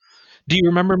Do you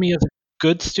remember me as a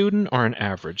good student or an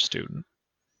average student?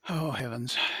 Oh,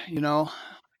 heavens. You know,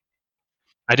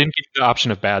 I didn't give you the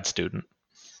option of bad student.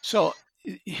 so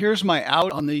here's my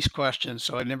out on these questions,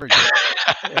 so I never get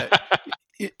uh,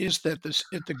 is that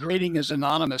the grading is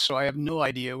anonymous, so I have no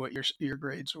idea what your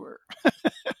grades were.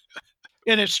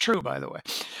 And it's true, by the way.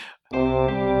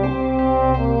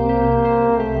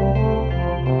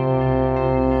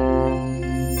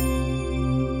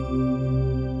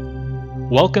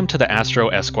 Welcome to the Astro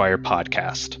Esquire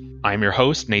podcast. I'm your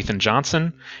host, Nathan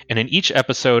Johnson, and in each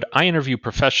episode, I interview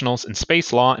professionals in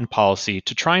space law and policy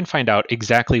to try and find out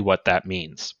exactly what that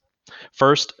means.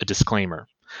 First, a disclaimer.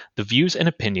 The views and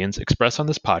opinions expressed on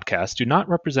this podcast do not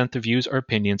represent the views or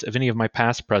opinions of any of my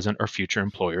past, present, or future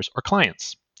employers or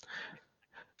clients.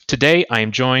 Today, I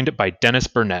am joined by Dennis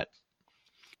Burnett.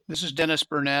 This is Dennis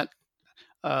Burnett.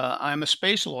 I'm a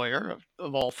space lawyer,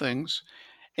 of all things,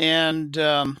 and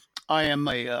I am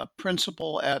a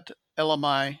principal at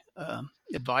LMI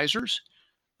Advisors,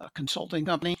 a consulting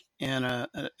company, and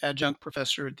an adjunct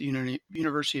professor at the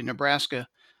University of Nebraska,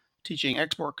 teaching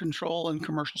export control and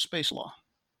commercial space law.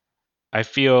 I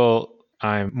feel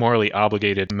I'm morally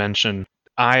obligated to mention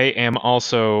I am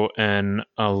also an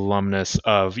alumnus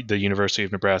of the University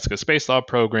of Nebraska Space Law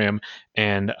program,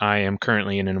 and I am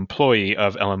currently an employee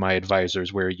of LMI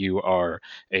Advisors, where you are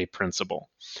a principal.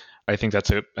 I think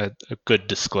that's a good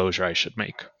disclosure I should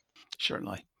make.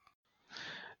 Certainly.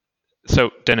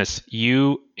 So, Dennis,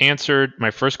 you answered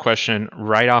my first question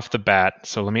right off the bat,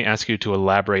 so let me ask you to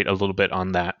elaborate a little bit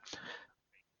on that.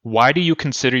 Why do you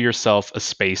consider yourself a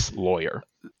space lawyer?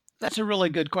 That's a really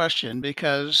good question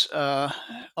because a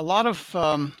lot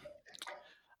of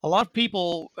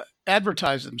people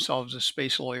advertise themselves as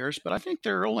space lawyers, but I think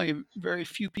there are only very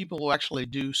few people who actually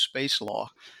do space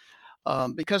law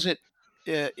because it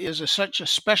is such a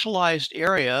specialized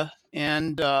area,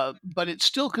 and but it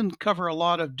still can cover a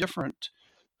lot of different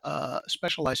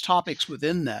specialized topics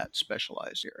within that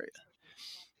specialized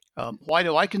area. Why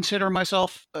do I consider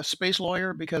myself a space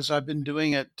lawyer? Because I've been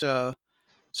doing it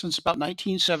since about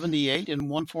 1978 in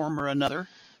one form or another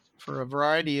for a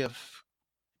variety of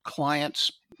clients,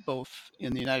 both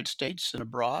in the United States and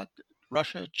abroad,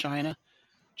 Russia, China,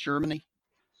 Germany,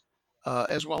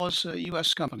 as well as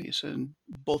U.S. companies, and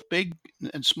both big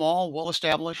and small, well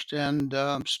established, and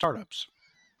startups.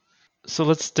 So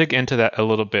let's dig into that a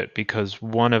little bit, because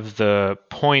one of the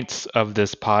points of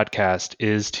this podcast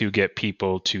is to get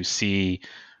people to see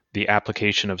the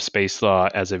application of space law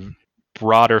as a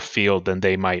broader field than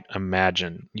they might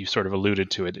imagine. You sort of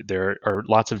alluded to it. There are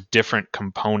lots of different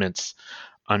components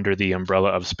under the umbrella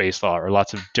of space law, or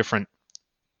lots of different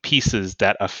pieces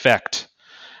that affect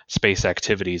space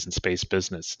activities and space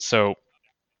business. So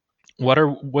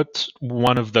what's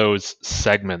one of those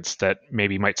segments that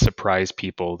maybe might surprise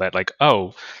people, that like,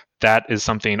 oh, that is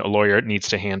something a lawyer needs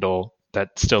to handle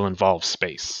that still involves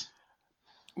space?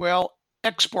 Well,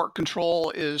 export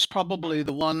control is probably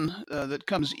the one that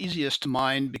comes easiest to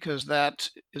mind because that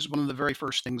is one of the very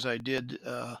first things I did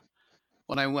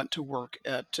when I went to work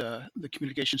at the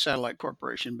Communication Satellite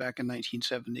Corporation back in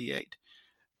 1978.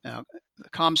 Now, the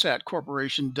ComSat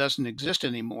Corporation doesn't exist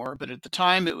anymore, but at the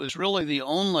time it was really the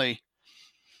only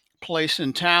place in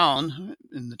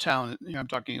the town I'm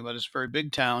talking about is a very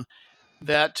big town,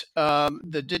 that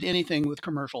did anything with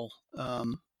commercial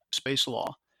space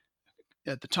law.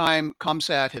 At the time,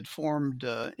 ComSat had formed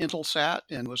Intelsat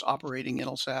and was operating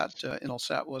Intelsat.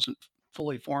 Intelsat wasn't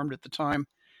fully formed at the time,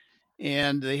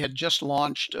 and they had just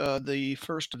launched the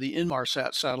first of the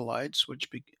Inmarsat satellites, which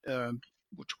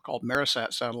were called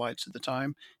Marisat satellites at the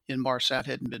time. Inmarsat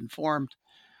hadn't been formed.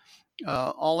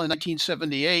 All in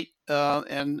 1978,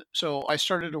 and so I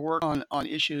started to work on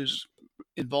issues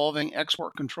involving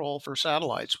export control for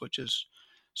satellites, which is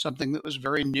something that was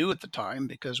very new at the time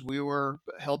because we were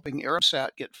helping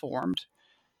Arabsat get formed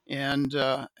and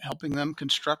helping them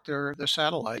construct their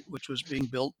satellite, which was being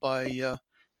built by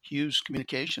Hughes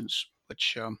Communications,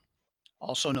 which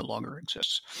also no longer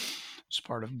exists. It's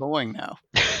part of Boeing now.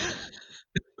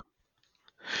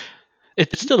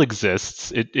 It still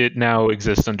exists. It now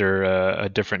exists under a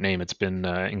different name. It's been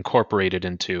incorporated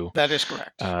into That is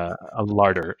correct. a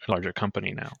larger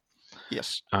company now.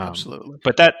 Yes, absolutely.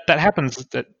 But that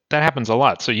happens a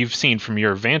lot. So you've seen from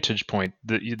your vantage point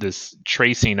this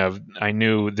tracing of, I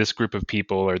knew this group of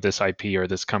people or this IP or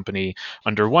this company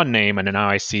under one name, and now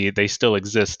I see they still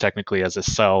exist technically as a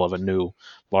cell of a new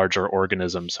larger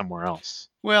organism somewhere else.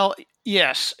 Well,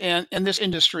 yes, and this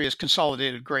industry has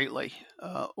consolidated greatly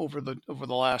over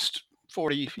the last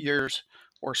 40 years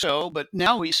or so. But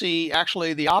now we see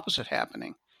actually the opposite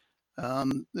happening.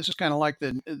 This is kind of like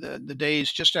the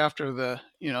days just after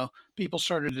people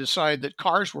started to decide that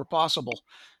cars were possible.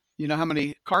 You know how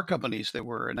many car companies there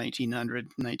were in 1900,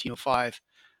 1905?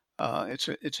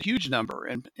 It's a huge number,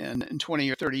 and in 20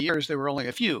 or 30 years there were only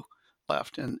a few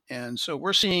left, and so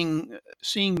we're seeing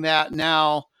that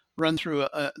now run through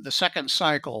the second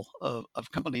cycle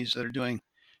of companies that are doing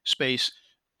space.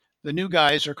 The new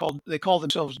guys they call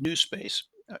themselves new space.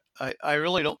 I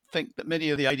really don't think that many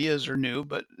of the ideas are new,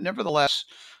 but nevertheless,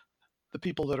 the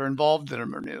people that are involved in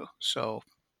them are new. So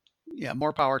yeah,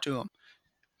 more power to them.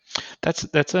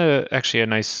 That's actually a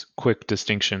nice quick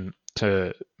distinction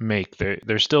to make.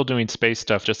 They're still doing space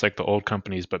stuff just like the old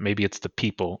companies, but maybe it's the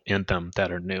people in them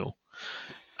that are new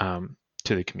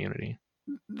to the community.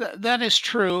 That is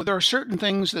true. There are certain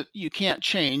things that you can't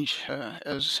change.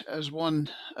 As one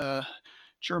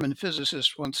German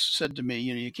physicist once said to me,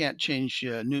 you can't change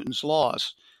Newton's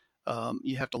laws.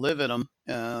 You have to live in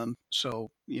them.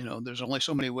 So there's only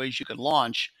so many ways you could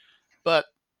launch. But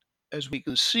as we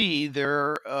can see,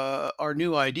 there are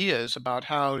new ideas about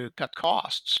how to cut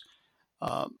costs.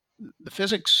 The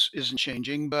physics isn't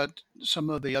changing, but some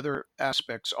of the other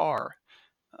aspects are.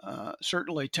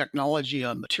 Certainly technology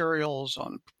on materials,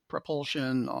 on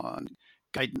propulsion, on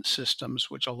guidance systems,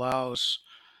 which allows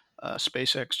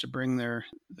SpaceX to bring their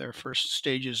first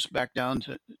stages back down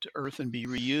to Earth and be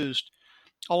reused.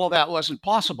 All of that wasn't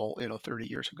possible, 30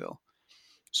 years ago.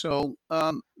 So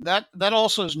that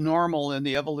also is normal in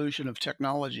the evolution of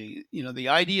technology. The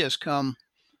ideas come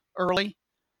early.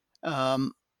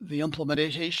 Um, the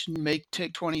implementation may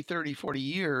take 20, 30, 40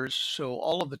 years. So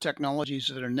all of the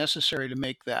technologies that are necessary to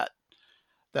make that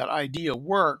idea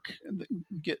work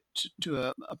get to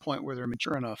a point where they're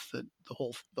mature enough that the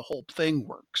whole thing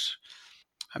works.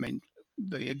 I mean,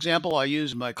 the example I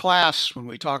use in my class when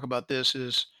we talk about this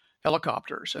is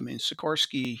helicopters. I mean,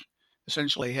 Sikorsky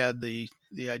essentially had the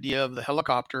idea of the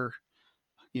helicopter,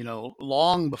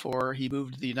 long before he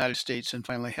moved to the United States and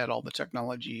finally had all the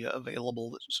technology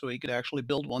available so he could actually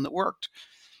build one that worked.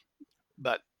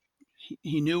 But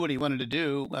he knew what he wanted to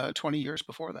do 20 years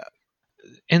before that.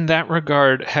 In that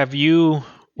regard, have you,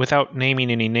 without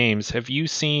naming any names, have you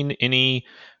seen any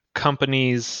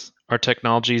companies or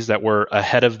technologies that were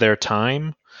ahead of their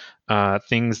time?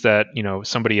 Things that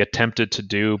somebody attempted to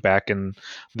do back in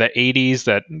the 80s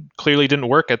that clearly didn't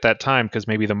work at that time because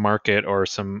maybe the market or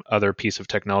some other piece of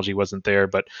technology wasn't there,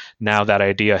 but now that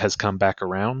idea has come back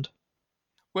around.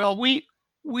 Well, we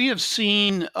have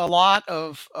seen a lot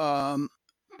of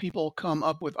people come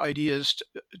up with ideas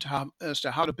as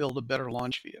to how to build a better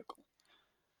launch vehicle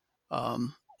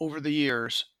over the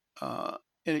years, and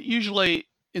it usually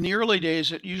in the early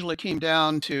days it usually came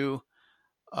down to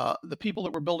the people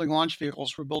that were building launch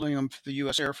vehicles were building them for the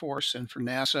U.S. Air Force and for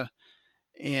NASA,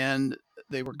 and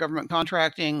they were government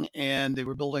contracting, and they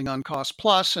were building on cost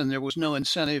plus, and there was no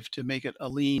incentive to make it a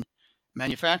lean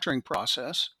manufacturing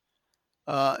process.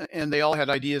 And they all had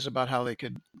ideas about how they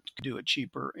could do it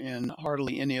cheaper, and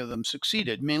hardly any of them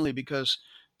succeeded, mainly because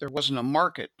there wasn't a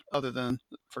market other than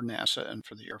for NASA and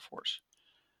for the Air Force.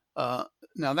 Uh,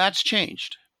 Now that's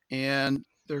changed, and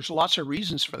there's lots of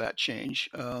reasons for that change.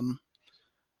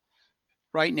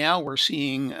 Right now, we're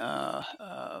seeing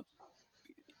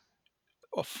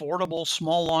affordable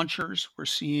small launchers. We're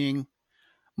seeing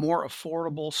more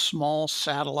affordable small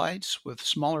satellites with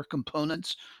smaller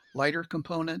components, lighter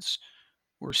components.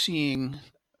 We're seeing,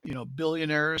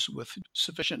 billionaires with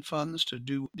sufficient funds to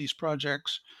do these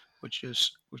projects, which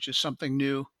is something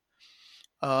new.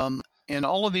 And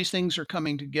all of these things are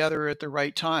coming together at the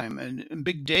right time. And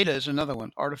big data is another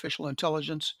one. Artificial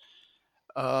intelligence.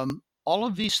 All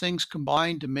of these things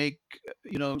combine to make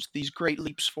these great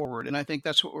leaps forward, and I think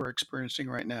that's what we're experiencing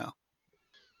right now.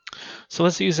 So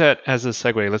let's use that as a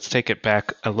segue. Let's take it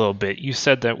back a little bit. You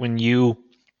said that when you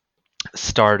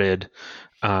started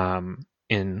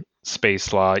in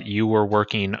space law, you were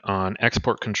working on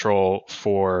export control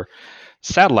for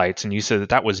satellites, and you said that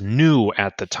that was new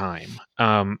at the time.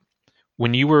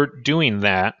 When you were doing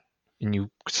that, and you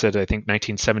said I think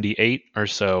 1978 or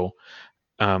so,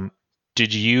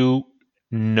 did you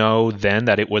know then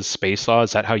that it was space law?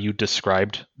 Is that how you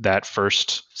described that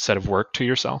first set of work to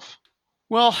yourself?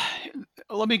 Well,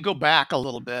 let me go back a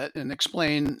little bit and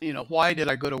explain, why did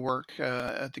I go to work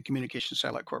at the Communication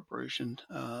Satellite Corporation,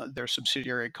 their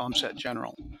subsidiary ComSat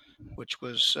General, which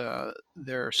was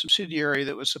their subsidiary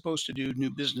that was supposed to do new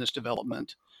business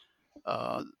development,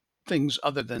 uh, things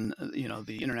other than,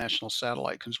 the International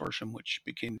Satellite Consortium, which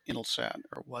became Intelsat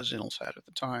or was Intelsat at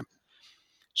the time.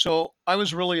 So I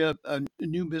was really a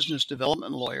new business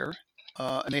development lawyer,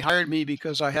 and they hired me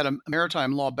because I had a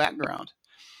maritime law background.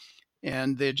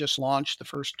 and they had just launched the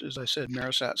first, as I said,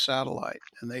 Marisat satellite,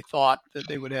 and they thought that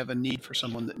they would have a need for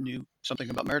someone that knew something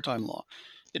about maritime law.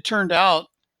 It turned out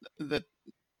that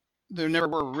there never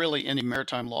were really any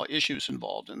maritime law issues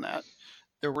involved in that.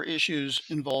 There were issues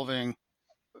involving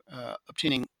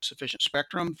obtaining sufficient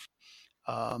spectrum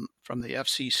from the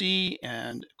FCC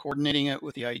and coordinating it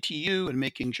with the ITU and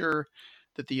making sure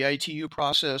that the ITU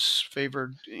process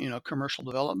favored, commercial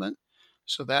development.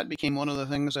 So that became one of the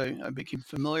things I became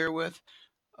familiar with.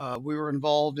 We were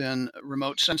involved in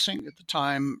remote sensing at the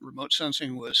time. Remote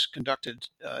sensing was conducted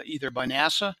either by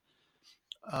NASA.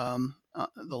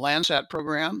 The Landsat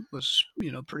program was,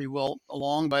 pretty well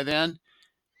along by then.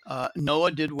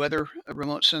 NOAA did weather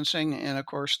remote sensing, and of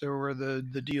course there were the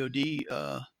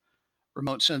DoD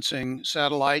remote sensing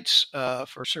satellites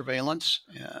for surveillance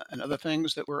and other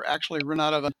things that were actually run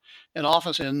out of an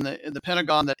office in the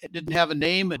Pentagon that didn't have a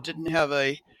name. It didn't have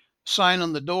a sign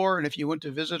on the door, and if you went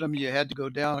to visit them, you had to go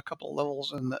down a couple of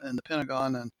levels in the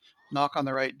Pentagon and knock on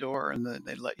the right door, and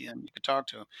they'd let you in. You could talk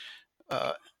to them.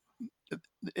 Uh,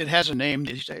 it has a name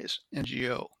these days,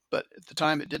 NGO, but at the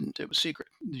time it didn't. It was secret.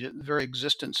 The very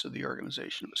existence of the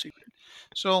organization was secret.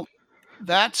 So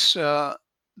that's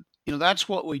that's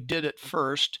what we did at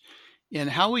first. And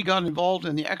how we got involved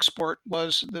in the export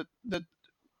was that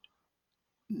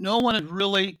no one had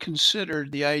really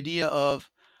considered the idea of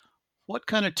what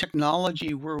kind of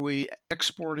technology were we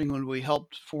exporting when we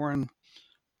helped foreign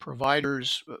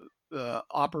providers,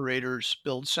 operators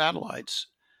build satellites.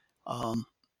 Um,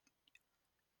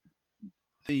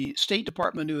 the State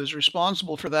Department, who was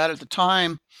responsible for that at the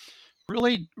time,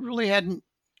 really hadn't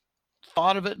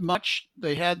thought of it much.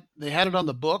 They had it on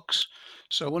the books.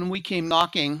 So when we came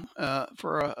knocking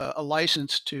for a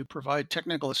license to provide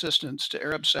technical assistance to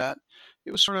Arabsat,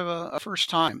 it was sort of a first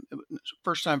time. It was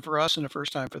first time for us and a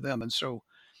first time for them. And so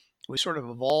we sort of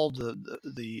evolved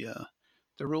the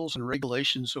rules and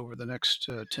regulations over the next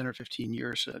 10 or 15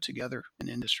 years together in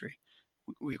industry.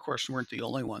 We, of course, weren't the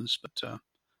only ones, but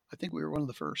I think we were one of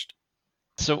the first.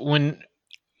 So when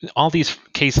all these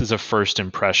cases of first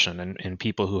impression and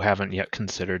people who haven't yet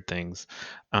considered things,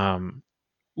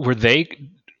 were they?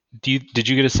 Did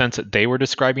you get a sense that they were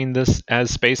describing this as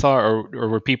space law, or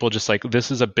were people just like, this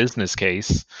is a business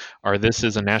case, or this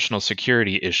is a national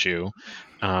security issue?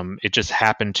 It just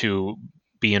happened to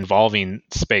be involving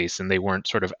space, and they weren't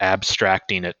sort of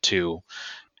abstracting it to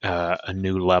a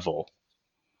new level.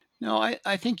 No,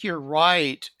 I think you're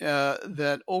right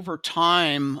that over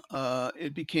time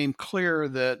it became clear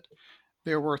that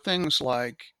there were things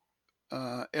like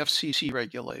FCC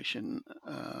regulation,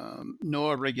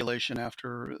 NOAA regulation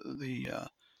after the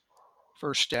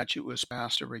first statute was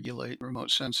passed to regulate remote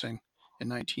sensing in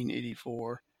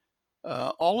 1984.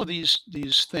 All of these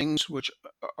things which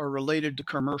are related to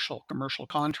commercial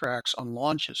contracts on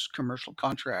launches, commercial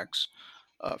contracts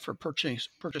for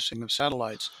purchasing of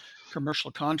satellites,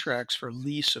 commercial contracts for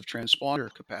lease of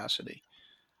transponder capacity.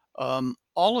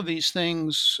 All of these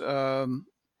things,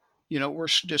 were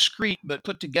discrete but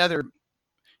put together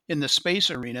in the space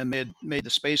arena made the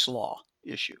space law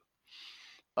issue.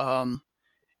 And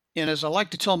as I like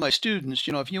to tell my students,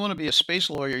 if you want to be a space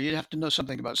lawyer, you have to know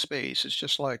something about space. It's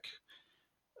just like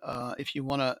if you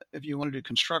want to do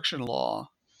construction law,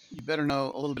 you better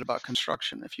know a little bit about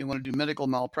construction. If you want to do medical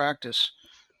malpractice,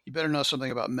 you better know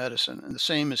something about medicine. And the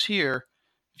same is here.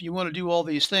 If you want to do all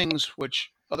these things,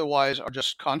 which otherwise are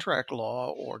just contract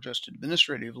law or just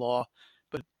administrative law,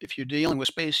 but if you're dealing with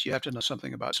space, you have to know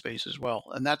something about space as well.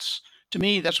 And that's, to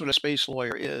me, that's what a space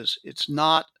lawyer is. It's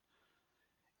not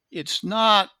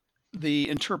the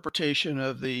interpretation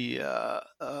of the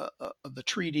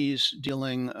treaties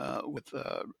dealing with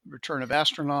return of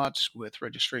astronauts, with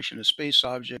registration of space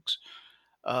objects.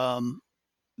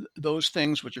 Those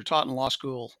things which are taught in law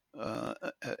school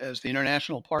as the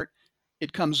international part,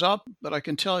 it comes up, but I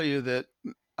can tell you that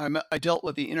I dealt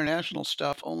with the international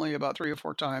stuff only about 3 or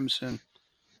 4 times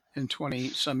in 20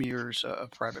 some years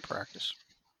of private practice.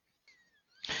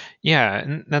 Yeah,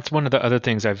 and that's one of the other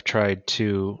things I've tried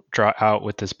to draw out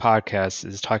with this podcast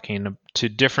is talking to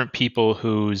different people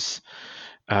whose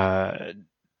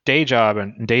day job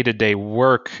and day-to-day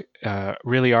work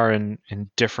really are in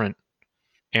different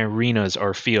arenas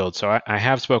or fields. So I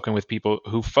have spoken with people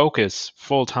who focus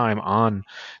full time on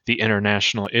the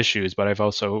international issues, but I've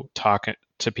also talked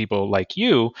to people like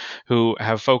you who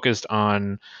have focused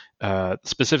on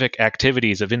specific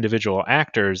activities of individual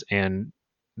actors, and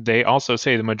they also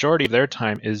say the majority of their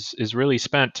time is really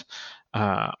spent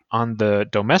on the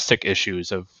domestic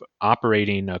issues of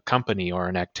operating a company or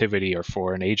an activity or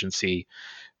for an agency,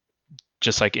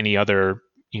 just like any other,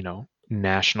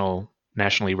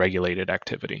 nationally regulated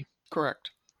activity.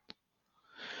 Correct.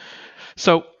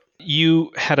 So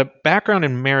you had a background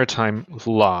in maritime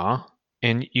law,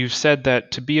 and you've said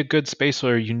that to be a good space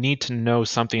lawyer, you need to know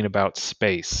something about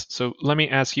space. So let me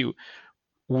ask you,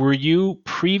 were you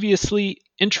previously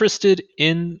interested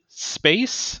in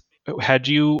space? Had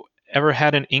you ever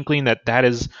had an inkling that that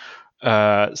is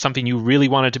something you really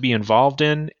wanted to be involved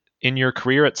in your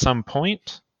career at some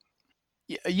point?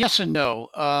 Yes and no.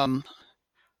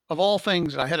 Of all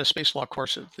things, I had a space law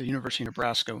course at the University of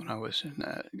Nebraska when I was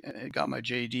got my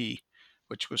JD,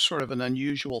 which was sort of an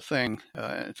unusual thing.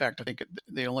 In fact, I think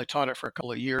they only taught it for a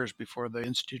couple of years before they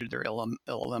instituted their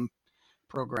LLM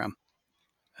program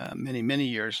many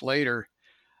years later.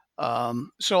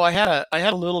 So I had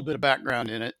a little bit of background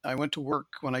in it. I went to work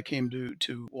when I came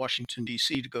to Washington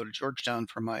D.C. to go to Georgetown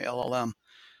for my LLM.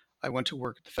 I went to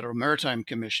work at the Federal Maritime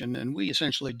Commission, and we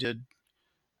essentially did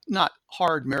not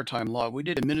hard maritime law. We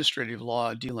did administrative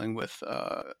law dealing with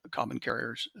common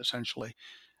carriers, essentially.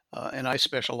 And I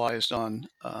specialized on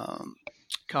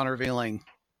countervailing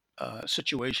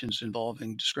situations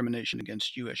involving discrimination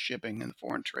against U.S. shipping and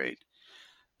foreign trade.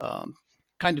 Um,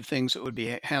 kind of things that would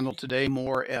be handled today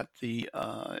more at the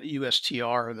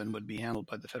USTR than would be handled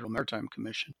by the Federal Maritime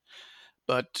Commission.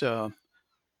 But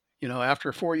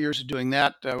after 4 years of doing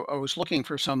that, I was looking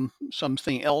for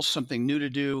something else, something new to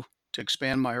do to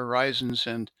expand my horizons,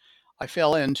 and I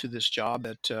fell into this job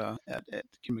at the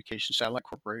Communications Satellite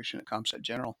Corporation at ComSat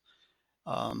General.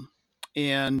 Um,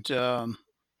 and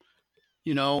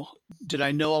you know, did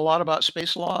I know a lot about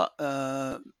space law?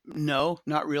 No,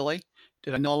 not really.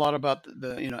 Did I know a lot about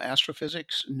the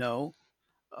astrophysics? No.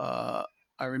 Uh,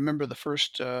 I remember the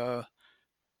first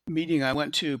meeting I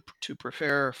went to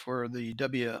prepare for the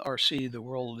WRC, the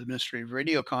World Administrative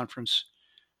Radio Conference,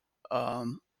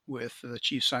 with the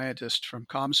chief scientist from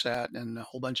ComSat and a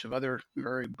whole bunch of other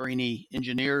very brainy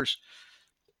engineers.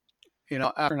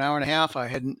 After an hour and a half, I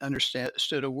hadn't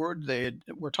understood a word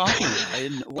were talking about. I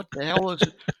didn't. What the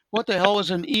hell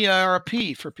is an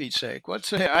EIRP, for Pete's sake?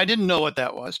 I didn't know what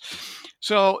that was.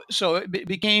 So it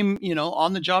became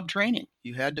on the job training.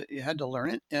 You had to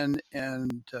learn it, and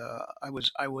I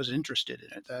was interested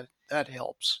in it. That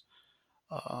helps.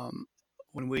 Um,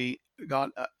 when we got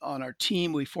on our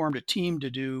team, we formed a team to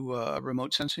do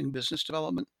remote sensing business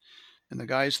development. And the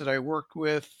guys that I worked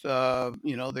with, they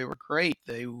were great.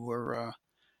 They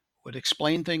would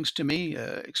explain things to me,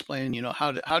 explain,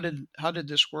 how did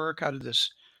this work? How did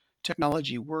this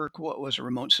technology work? What was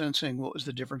remote sensing? What was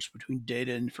the difference between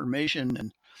data and information?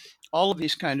 And all of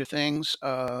these kind of things.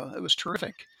 It was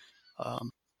terrific.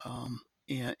 Um,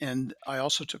 and I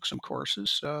also took some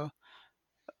courses,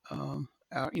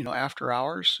 after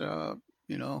hours,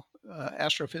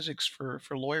 astrophysics for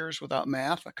lawyers without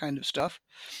math, that kind of stuff.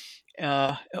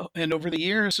 And over the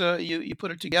years, you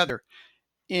put it together.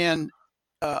 And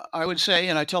I would say,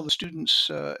 and I tell the students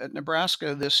at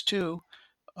Nebraska this too,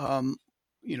 um,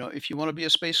 if you want to be a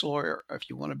space lawyer, if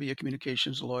you want to be a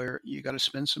communications lawyer, you got to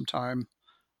spend some time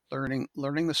learning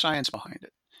the science behind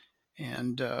it.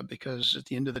 And because at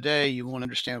the end of the day, you won't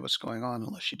understand what's going on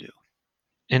unless you do.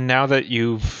 And now that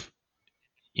you've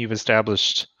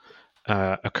established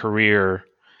a career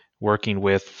working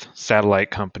with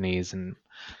satellite companies and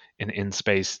in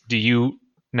space, do you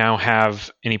now have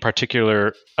any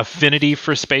particular affinity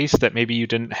for space that maybe you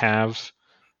didn't have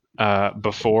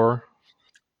before?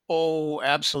 Oh,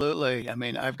 absolutely. I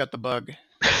mean, I've got the bug.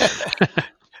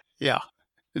 Yeah.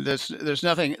 There's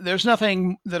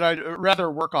nothing that I'd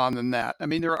rather work on than that. I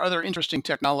mean, there are other interesting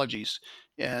technologies,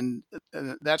 and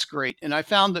that's great. And I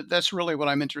found that that's really what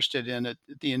I'm interested in at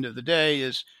the end of the day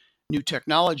is new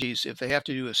technologies. If they have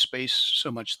to do with space, so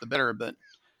much the better. But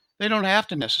they don't have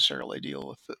to necessarily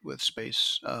deal with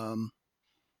space.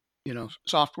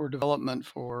 Software development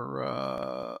for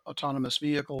autonomous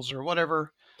vehicles or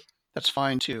whatever. That's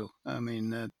fine too. I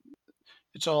mean,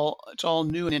 it's all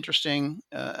new and interesting.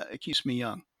 It keeps me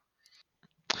young.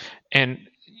 And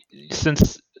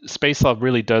since space law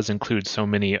really does include so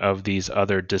many of these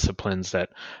other disciplines that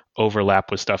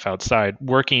overlap with stuff outside,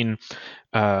 working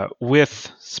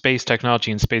with space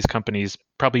technology and space companies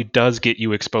probably does get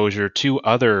you exposure to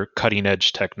other cutting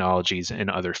edge technologies in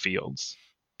other fields.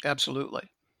 Absolutely,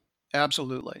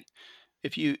 absolutely.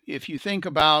 If you think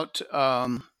about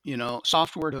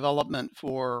software development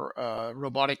for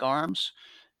robotic arms,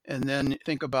 and then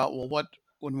think about, well, what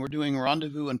when we're doing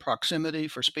rendezvous and proximity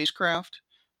for spacecraft.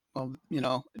 Well,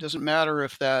 it doesn't matter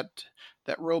if that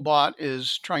robot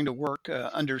is trying to work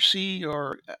undersea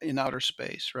or in outer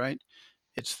space, right?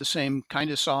 It's the same kind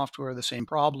of software, the same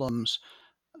problems,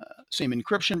 same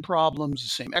encryption problems, the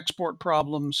same export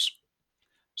problems.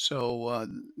 So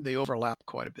they overlap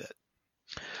quite a bit.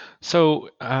 So,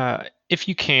 if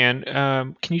you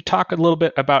can you talk a little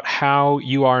bit about how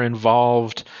you are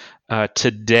involved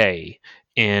today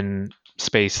in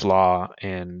space law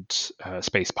and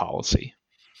space policy?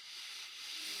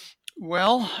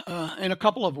 Well, in a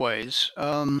couple of ways.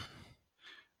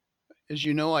 As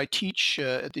you know, I teach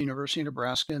at the University of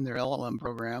Nebraska in their LLM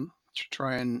program to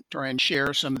try and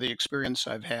share some of the experience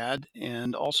I've had,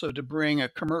 and also to bring a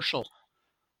commercial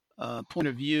point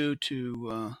of view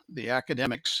to the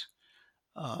academics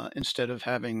instead of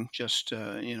having just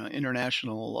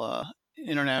international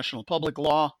public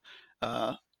law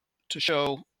to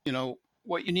show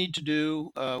what you need to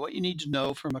do, what you need to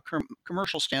know from a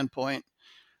commercial standpoint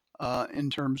in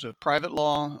terms of private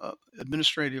law,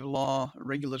 administrative law,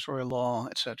 regulatory law,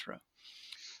 etc.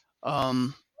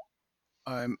 Um,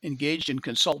 I'm engaged in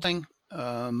consulting.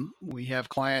 We have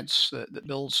clients that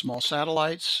build small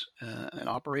satellites and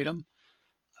operate them.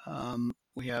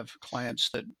 We have clients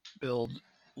that build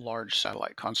large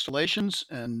satellite constellations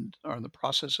and are in the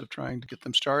process of trying to get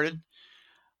them started.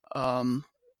 Um,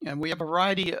 and we have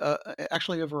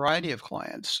actually a variety of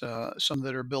clients, some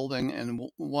that are building, and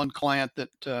one client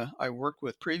that I worked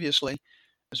with previously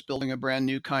is building a brand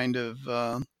new kind of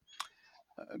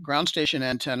ground station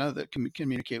antenna that can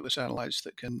communicate with satellites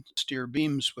that can steer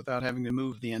beams without having to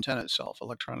move the antenna itself,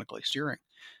 electronically steering.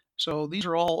 So these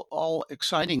are all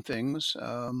exciting things,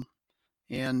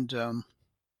 and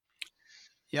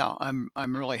yeah, I'm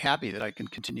really happy that I can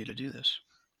continue to do this.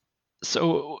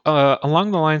 So, along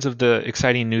the lines of the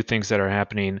exciting new things that are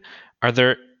happening, are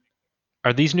there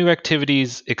are these new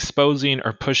activities exposing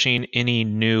or pushing any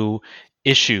new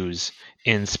issues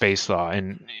in space law?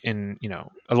 And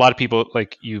a lot of people,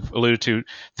 like you've alluded to,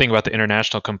 think about the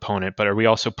international component, but are we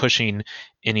also pushing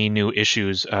any new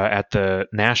issues at the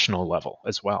national level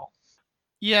as well?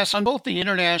 Yes, on both the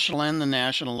international and the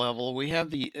national level, we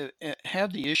have the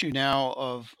issue now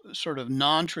of sort of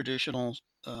non-traditional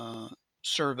uh,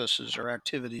 services or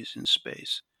activities in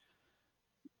space.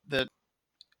 That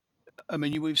I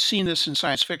mean, we've seen this in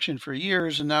science fiction for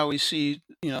years, and now we see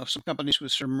some companies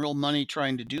with some real money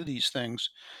trying to do these things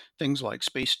like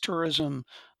space tourism,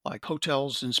 like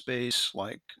hotels in space,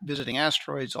 like visiting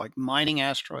asteroids, like mining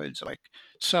asteroids, like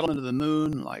settlement of the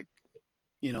moon, like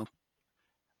you know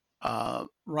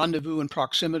rendezvous in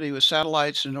proximity with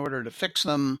satellites in order to fix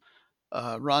them,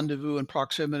 rendezvous in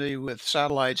proximity with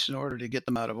satellites in order to get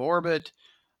them out of orbit,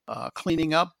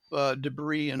 cleaning up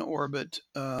debris in orbit,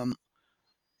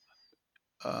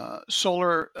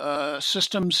 solar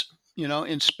systems,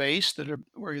 in space that are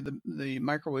where the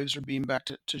microwaves are being back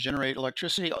to generate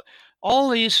electricity. All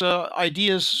these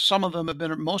ideas,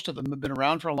 most of them have been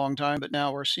around for a long time, but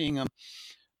now we're seeing them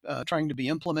trying to be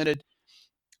implemented.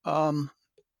 Um,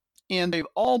 and they've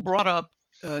all brought up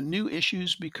new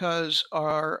issues because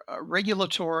our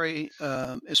regulatory,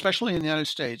 especially in the United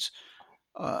States,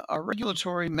 our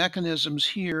regulatory mechanisms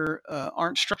here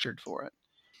aren't structured for it.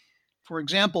 For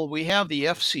example, we have the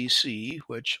FCC,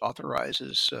 which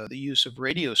authorizes the use of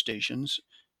radio stations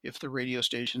if the radio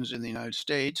station's in the United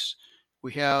States.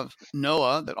 We have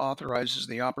NOAA that authorizes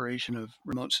the operation of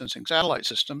remote sensing satellite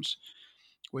systems.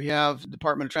 We have the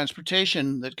Department of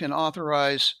Transportation that can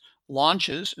authorize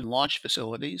launches and launch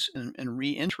facilities and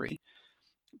re-entry.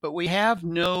 But we have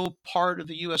no part of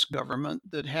the U.S.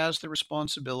 government that has the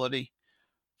responsibility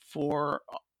for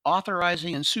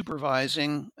authorizing and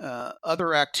supervising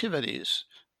other activities,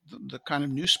 the kind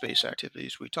of new space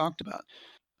activities we talked about.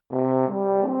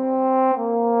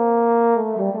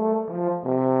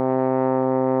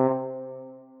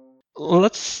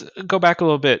 Let's go back a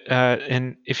little bit,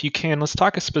 and if you can, let's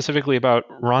talk specifically about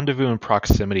rendezvous and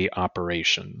proximity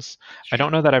operations. I don't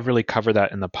Sure. know that I've really covered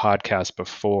that in the podcast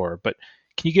before, but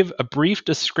can you give a brief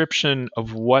description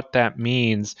of what that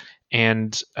means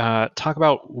and talk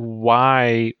about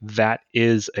why that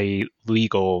is a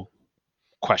legal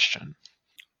question?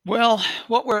 Well,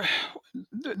 what we're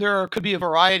there could be a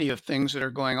variety of things that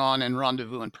are going on in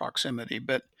rendezvous and proximity,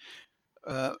 but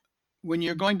uh, when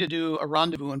you're going to do a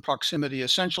rendezvous in proximity,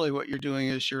 essentially what you're doing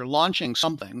is you're launching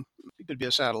something. It could be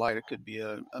a satellite, it could be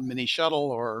a mini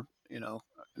shuttle, or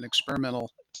an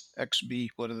experimental XB.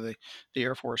 The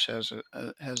Air Force has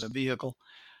a vehicle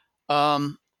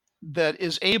um, that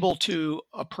is able to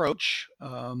approach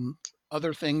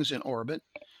other things in orbit,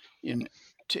 in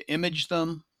to image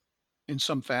them in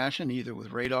some fashion, either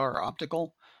with radar or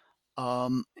optical,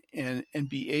 um, and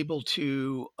be able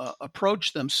to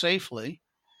approach them safely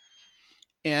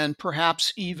and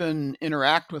perhaps even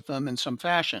interact with them in some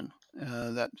fashion.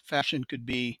 That fashion could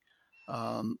be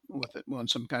on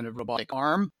some kind of robotic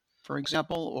arm, for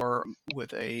example, or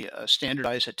with a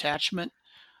standardized attachment.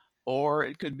 or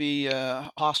it could be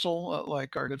hostile,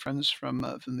 like our good friends from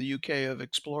the UK have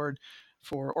explored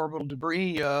for orbital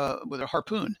debris with a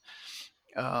harpoon,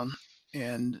 um,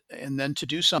 and then to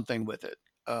do something with it.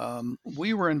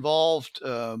 We were involved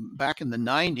back in the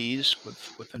 90s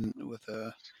with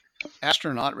a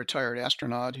astronaut, retired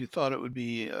astronaut, who thought it would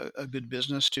be a good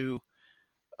business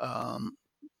um,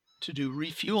 to do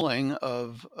refueling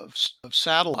of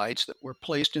satellites that were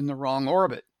placed in the wrong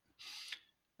orbit.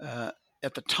 Uh,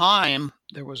 at the time,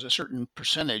 there was a certain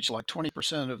percentage, like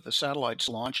 20% of the satellites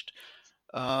launched,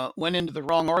 went into the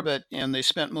wrong orbit, and they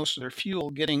spent most of their fuel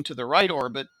getting to the right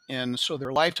orbit, and so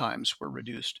their lifetimes were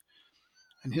reduced.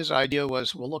 And his idea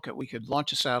was, well, look, we could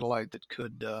launch a satellite that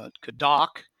could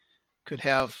dock, could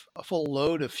have a full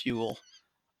load of fuel,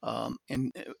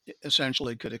 and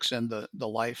essentially could extend the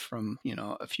life from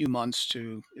a few months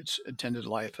to its intended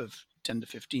life of 10 to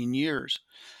 15 years.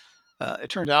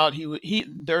 It turned out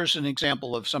there's an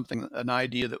example of an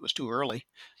idea that was too early.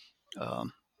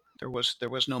 Um, there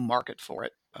was no market for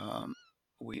it.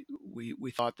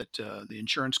 We thought that the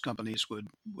insurance companies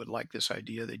would like this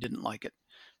idea. They didn't like it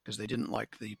because they didn't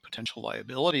like the potential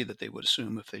liability that they would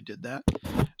assume if they did that.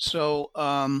 So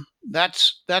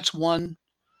that's one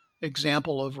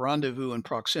example of rendezvous and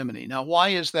proximity. Now, why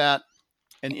is that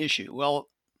an issue? Well,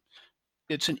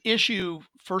 it's an issue,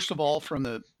 first of all, from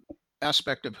the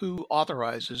aspect of who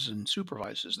authorizes and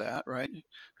supervises that, right?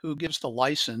 Who gives the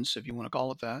license, if you want to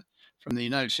call it that, from the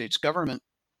United States government,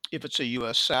 if it's a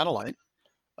U.S. satellite,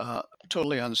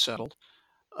 totally unsettled.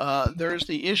 There's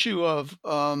the issue of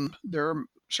there are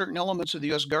certain elements of the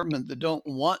U.S. government that don't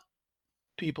want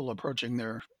people approaching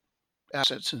their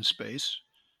assets in space.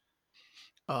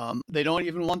 They don't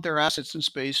even want their assets in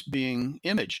space being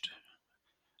imaged.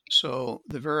 So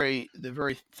the very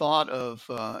thought of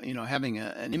having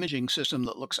an imaging system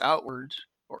that looks outwards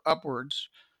or upwards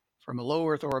from a low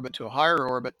Earth orbit to a higher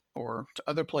orbit or to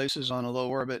other places on a low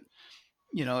orbit,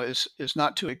 is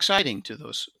not too exciting to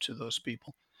those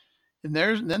people. And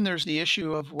there's the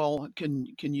issue of, well,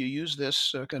 can you use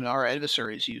this? Can our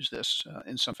adversaries use this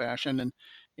in some fashion?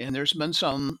 And there's been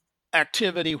some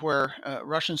activity where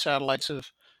Russian satellites have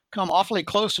come awfully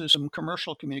close to some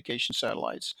commercial communication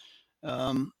satellites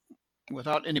um,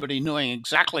 without anybody knowing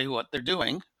exactly what they're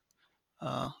doing.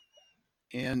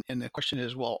 And the question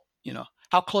is, well,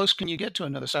 how close can you get to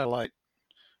another satellite?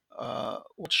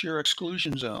 What's your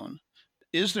exclusion zone?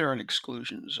 Is there an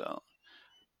exclusion zone?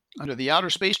 Under the Outer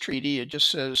Space Treaty, it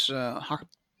just says,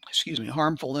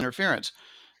 harmful interference.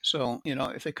 So,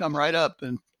 if they come right up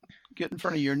and get in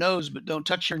front of your nose, but don't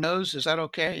touch your nose, is that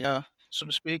okay, so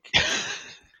to speak?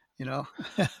 You know,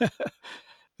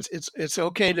 it's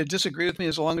okay to disagree with me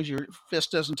as long as your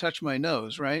fist doesn't touch my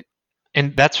nose, right?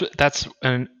 And that's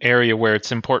an area where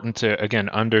it's important to, again,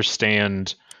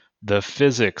 understand the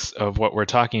physics of what we're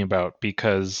talking about,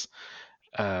 because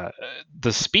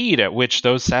the speed at which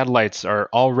those satellites are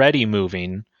already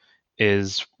moving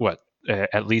is what,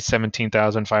 at least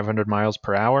 17,500 miles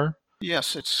per hour?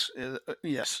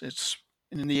 It's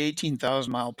in the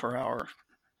 18,000 mile per hour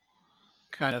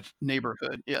kind of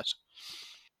neighborhood. Yes.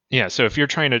 Yeah, so if you're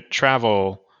trying to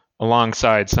travel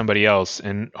alongside somebody else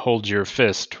and hold your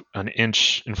fist an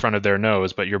inch in front of their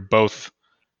nose, but you're both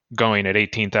going at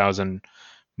 18,000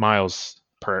 miles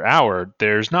per hour,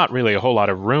 there's not really a whole lot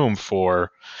of room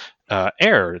for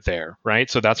error there,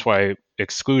 right? So that's why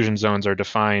exclusion zones are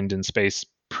defined in space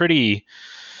pretty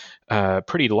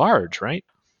large, right?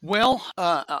 Well,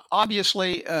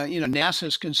 obviously,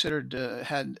 NASA's considered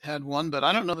had one, but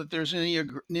I don't know that there's any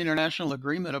international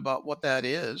agreement about what that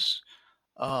is.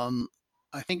 Um,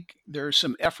 I think there's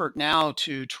some effort now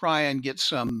to try and get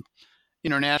some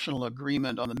international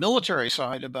agreement on the military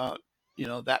side about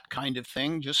that kind of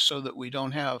thing, just so that we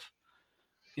don't have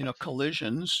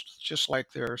collisions. Just like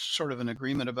there's sort of an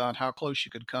agreement about how close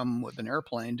you could come with an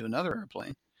airplane to another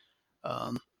airplane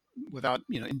um, without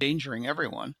endangering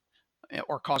everyone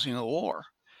or causing a war.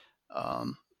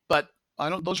 Um, but I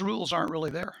don't. Those rules aren't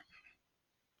really there.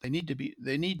 They need to be.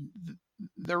 They need.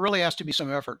 There really has to be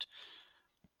some effort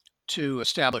to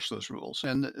establish those rules,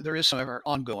 and there is some effort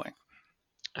ongoing.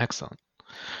 Excellent.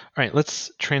 All right, let's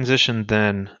transition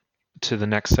then to the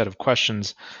next set of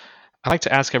questions. I'd like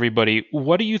to ask everybody,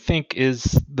 what do you think is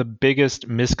the biggest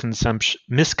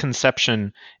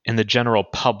misconception in the general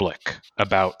public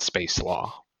about space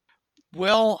law?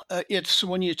 Well, it's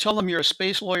when you tell them you're a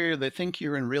space lawyer, they think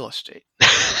you're in real estate.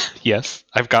 Yes,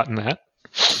 I've gotten that.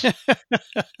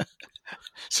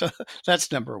 So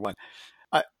that's number one.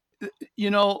 I,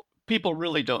 people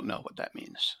really don't know what that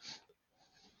means.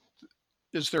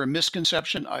 Is there a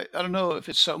misconception? I don't know if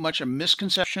it's so much a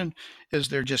misconception as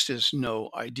there just is no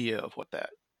idea of what that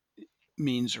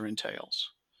means or entails.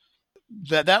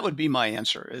 That would be my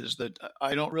answer, is that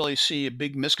I don't really see a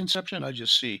big misconception. I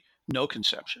just see no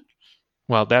conception.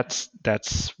 Well, that's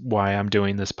why I'm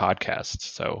doing this podcast.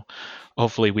 So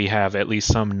hopefully we have at least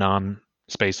some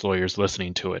non-space lawyers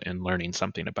listening to it and learning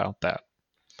something about that.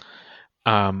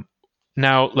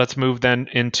 Now let's move then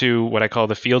into what I call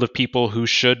the field of people who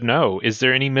should know. Is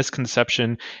there any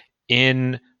misconception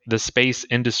in the space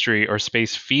industry or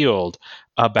space field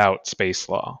about space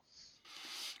law?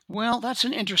 Well, that's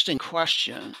an interesting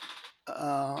question.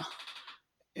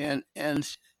 And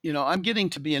I'm getting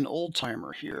to be an old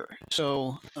timer here.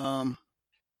 So,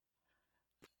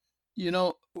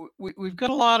 we've got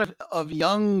a lot of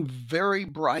young, very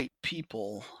bright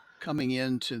people coming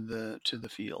into the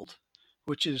field,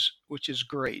 which is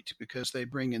great because they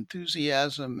bring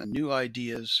enthusiasm and new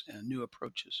ideas and new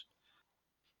approaches.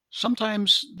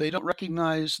 Sometimes they don't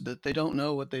recognize that they don't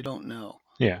know what they don't know.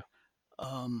 Yeah.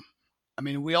 I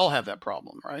mean, we all have that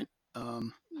problem, right?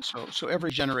 So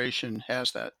every generation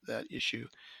has that issue.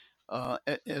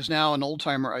 As now an old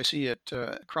timer, I see it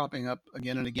cropping up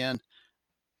again and again.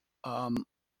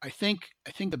 I think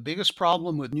the biggest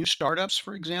problem with new startups,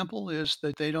 for example, is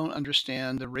that they don't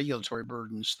understand the regulatory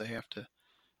burdens they have to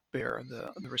bear,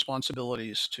 the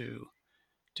responsibilities to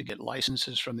get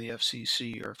licenses from the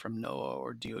FCC or from NOAA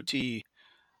or DOT.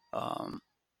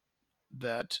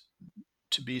 That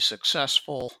to be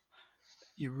successful,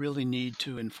 you really need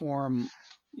to inform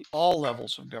all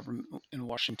levels of government in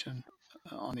Washington,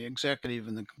 on the executive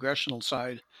and the congressional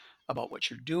side, about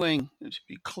what you're doing, and to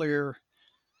be clear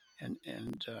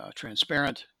and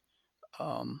transparent,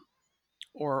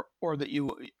 or that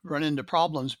you run into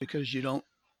problems because you don't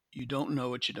know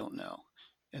what you don't know,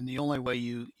 and the only way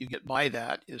you get by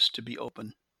that is to be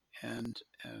open and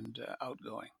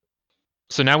outgoing.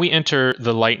 So now we enter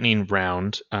the lightning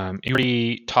round. You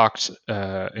already talked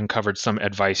and covered some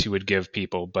advice you would give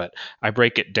people, but I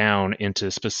break it down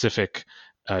into specific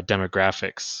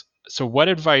demographics. So, what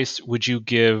advice would you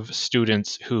give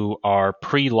students who are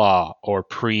pre-law or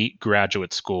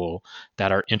pre-graduate school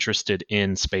that are interested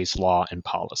in space law and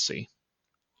policy?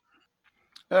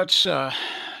 That's to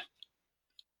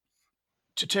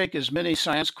take as many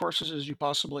science courses as you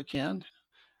possibly can,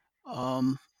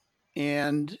 um,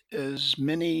 and as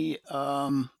many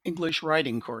English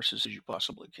writing courses as you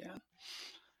possibly can.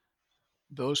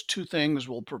 Those two things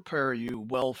will prepare you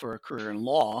well for a career in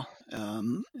law.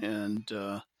 And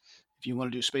if you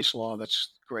want to do space law,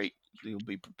 that's great. You'll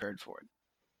be prepared for it.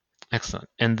 Excellent.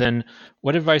 And then,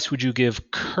 what advice would you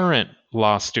give current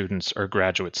law students or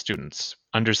graduate students,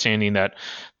 understanding that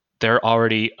they're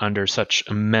already under such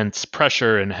immense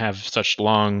pressure and have such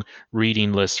long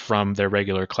reading lists from their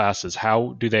regular classes?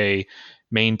 How do they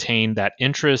maintain that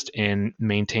interest and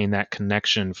maintain that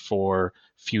connection for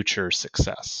future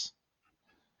success?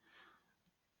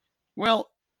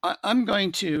 Well, I'm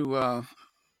going to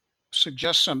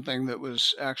suggest something that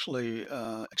was actually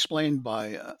explained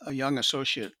by a young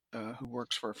associate who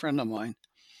works for a friend of mine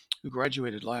who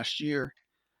graduated last year.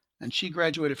 And she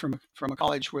graduated from a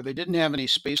college where they didn't have any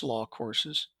space law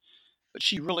courses, but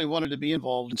she really wanted to be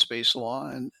involved in space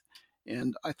law.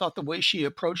 And I thought the way she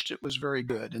approached it was very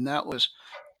good. And that was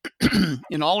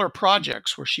in all her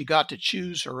projects where she got to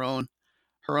choose her own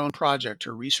project,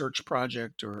 her research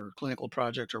project or her clinical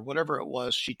project or whatever it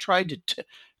was, she tried to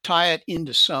tie it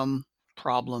into some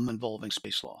problem involving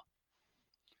space law.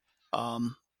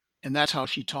 And that's how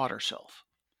she taught herself.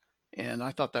 And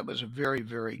I thought that was a very,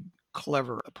 very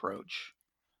clever approach.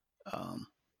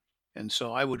 And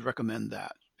so I would recommend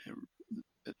that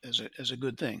as a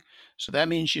good thing. So that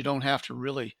means you don't have to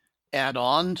really add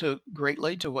on to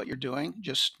greatly to what you're doing.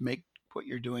 Just make what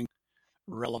you're doing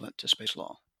relevant to space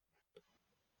law.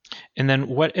 And then,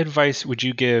 what advice would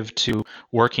you give to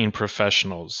working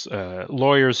professionals,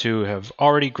 lawyers who have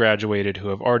already graduated, who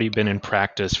have already been in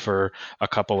practice for a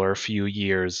couple or a few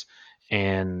years,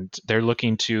 and they're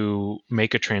looking to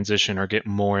make a transition or get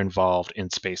more involved in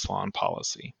space law and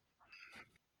policy?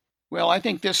 Well, I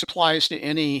think this applies to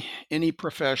any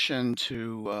profession.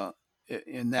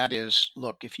 And that is,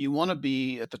 look, if you want to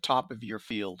be at the top of your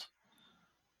field,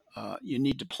 you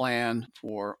need to plan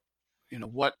for,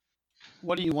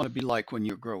 what do you want to be like when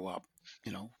you grow up?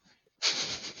 You know,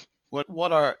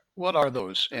 what are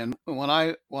those? And when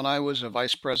I was a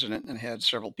vice president and had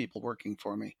several people working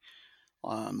for me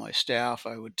on my staff,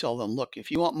 I would tell them, look,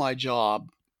 if you want my job,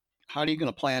 how are you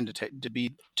going to plan to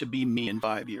be me in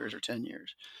 5 years or 10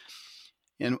 years?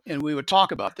 And we would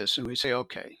talk about this and we say,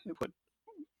 okay,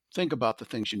 think about the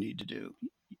things you need to do.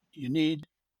 You need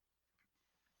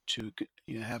to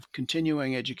have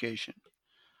continuing education.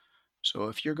 So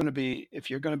if you're going to be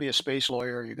a space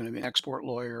lawyer, you're going to be an export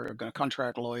lawyer, or a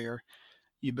contract lawyer,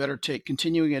 you better take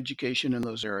continuing education in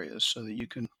those areas so that you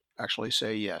can actually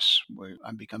say, yes,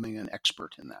 I'm becoming an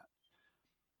expert in that.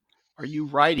 Are you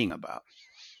writing about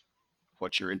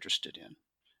what you're interested in?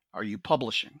 Are you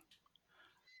publishing?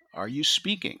 Are you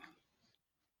speaking?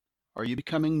 Are you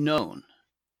becoming known?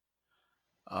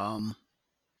 Um,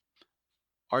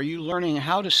 are you learning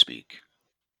how to speak?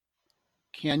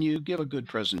 Can you give a good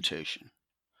presentation?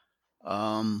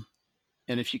 Um,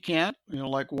 and if you can't,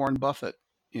 like Warren Buffett,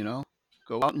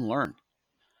 go out and learn.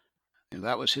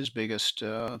 That was his biggest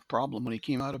problem when he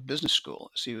came out of business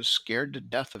school. Is he was scared to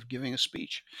death of giving a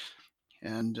speech,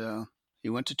 and he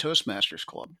went to Toastmasters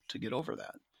Club to get over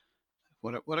that.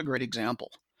 What a great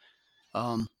example.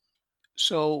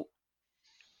 So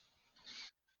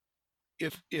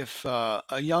if a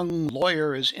young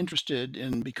lawyer is interested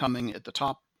in becoming at the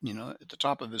top, at the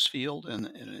top of his field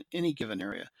in any given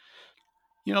area,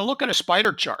 look at a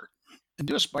spider chart and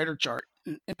do a spider chart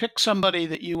and pick somebody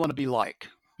that you want to be like,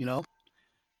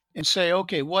 and say,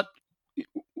 okay, what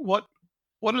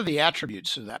are the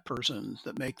attributes of that person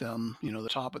that make them, the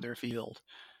top of their field?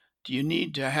 Do you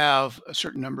need to have a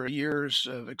certain number of years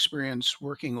of experience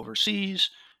working overseas?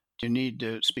 Do you need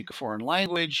to speak a foreign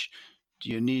language? Do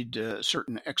you need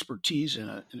certain expertise in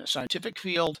a scientific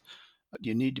field? Do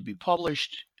you need to be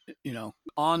published?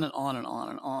 On and on and on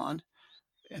and on.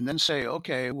 And then say,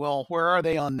 okay, well, where are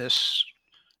they on this?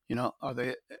 Are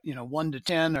they, 1 to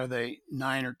 10? Are they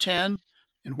 9 or 10?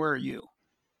 And where are you?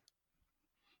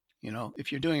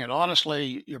 If you're doing it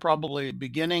honestly, you're probably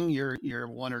beginning, you're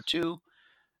 1 or 2.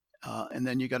 And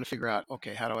then you got to figure out,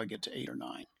 okay, how do I get to 8 or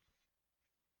 9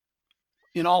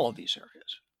 in all of these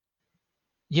areas?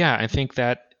 Yeah, I think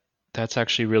that's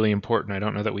actually really important. I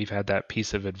don't know that we've had that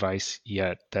piece of advice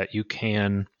yet, that you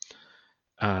can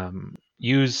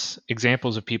use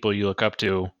examples of people you look up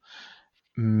to,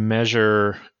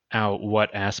 measure out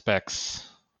what aspects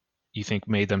you think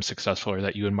made them successful or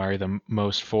that you admire them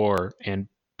most for, and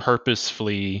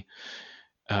purposefully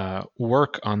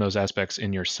work on those aspects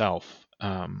in yourself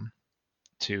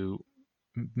to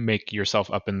make yourself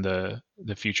up in the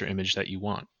future image that you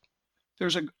want.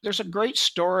 There's a great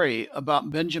story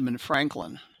about Benjamin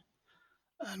Franklin.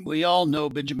 And we all know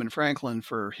Benjamin Franklin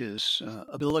for his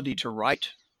ability to write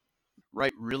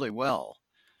really well.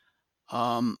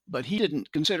 But he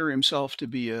didn't consider himself to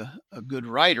be a good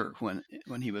writer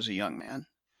when he was a young man.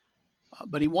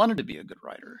 But he wanted to be a good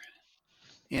writer.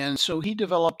 And so he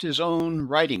developed his own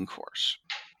writing course.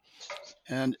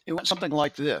 And it went something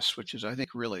like this, which is, I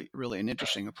think, really, really an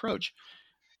interesting approach.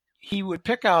 He would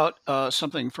pick out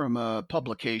something from a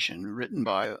publication written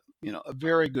by a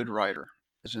very good writer,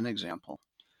 as an example,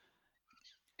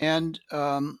 and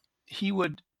he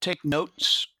would take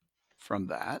notes from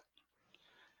that,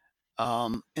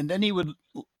 and then he would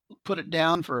put it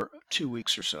down for 2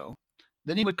 weeks or so.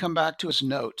 Then he would come back to his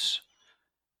notes,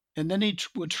 and then he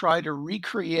would try to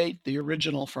recreate the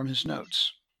original from his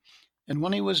notes. And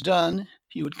when he was done,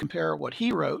 he would compare what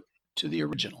he wrote to the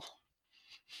original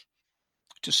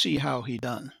to see how he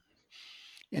done.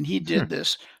 And he did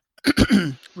this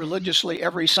religiously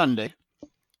every Sunday,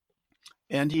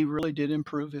 and he really did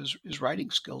improve his writing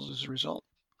skills as a result.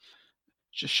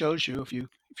 It just shows you if you're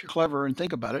clever and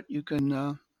think about it, you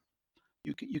can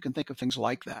think of things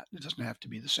like that. It doesn't have to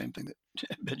be the same thing that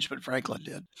Benjamin Franklin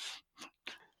did.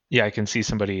 Yeah, I can see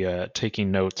somebody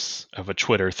taking notes of a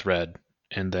Twitter thread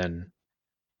and then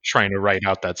trying to write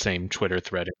out that same Twitter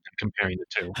thread and comparing the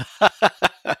two.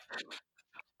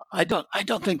 I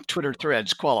don't think Twitter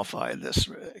threads qualify in this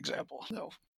example. No.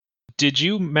 Did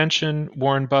you mention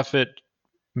Warren Buffett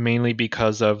mainly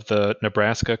because of the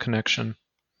Nebraska connection?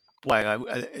 Why?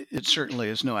 It certainly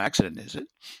is no accident, is it?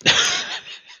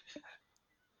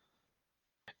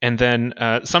 And then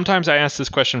sometimes I ask this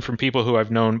question from people who I've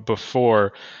known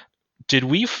before. Did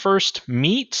we first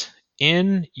meet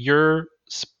in your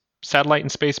satellite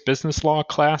and space business law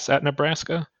class at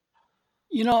Nebraska?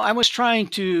 I was trying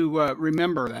to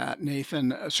remember that,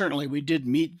 Nathan. Certainly, we did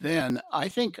meet then. I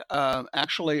think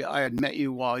actually I had met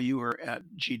you while you were at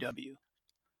GW,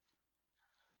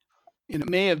 and it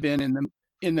may have been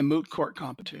in the moot court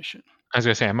competition. I was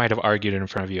going to say, I might have argued in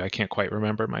front of you. I can't quite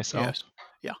remember myself. Yes.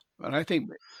 Yeah. But I think.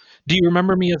 Do you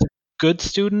remember me as a good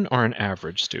student or an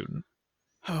average student?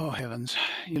 Oh, heavens.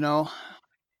 I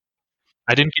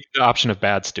didn't give you the option of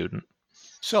bad student.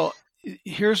 So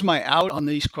here's my out on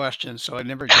these questions. So I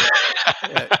never get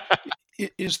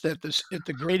is that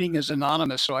the grading is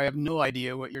anonymous. So I have no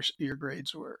idea what your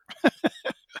grades were.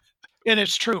 And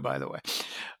it's true, by the way.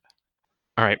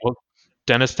 All right. Well,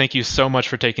 Dennis, thank you so much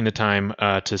for taking the time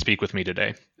to speak with me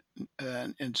today.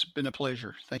 and it's been a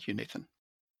pleasure. Thank you, Nathan.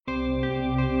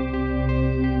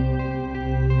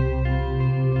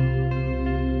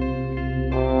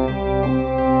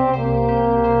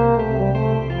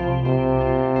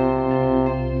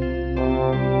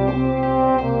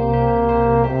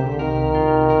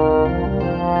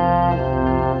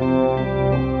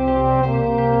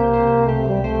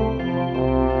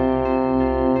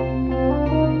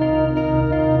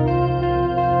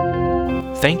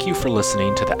 Thank you for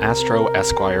listening to the Astro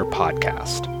Esquire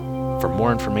podcast. For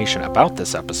more information about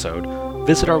this episode,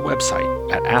 visit our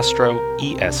website at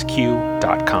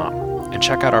astroesq.com and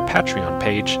check out our Patreon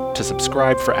page to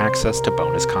subscribe for access to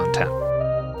bonus content.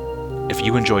 If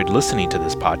you enjoyed listening to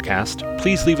this podcast,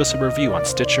 please leave us a review on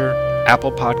Stitcher,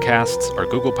 Apple Podcasts, or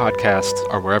Google Podcasts,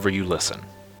 or wherever you listen.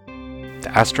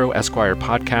 The Astro Esquire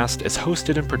podcast is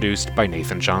hosted and produced by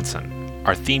Nathan Johnson.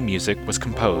 Our theme music was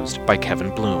composed by Kevin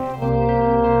Bloom.